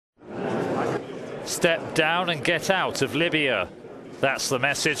Step down and get out of Libya. That's the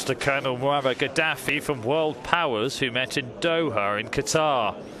message to Colonel Muammar Gaddafi from world powers who met in Doha in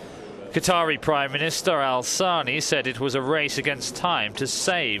Qatar. Qatari Prime Minister Al-Thani said it was a race against time to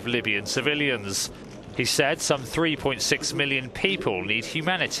save Libyan civilians. He said some 3.6 million people need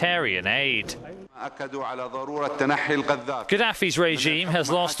humanitarian aid. Gaddafi's regime has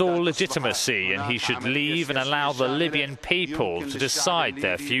lost all legitimacy and he should leave and allow the Libyan people to decide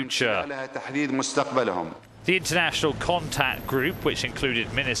their future. The International Contact Group, which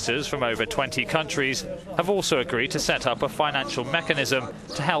included ministers from over 20 countries, have also agreed to set up a financial mechanism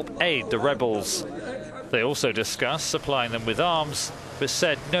to help aid the rebels. They also discussed supplying them with arms, but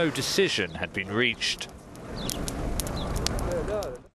said no decision had been reached.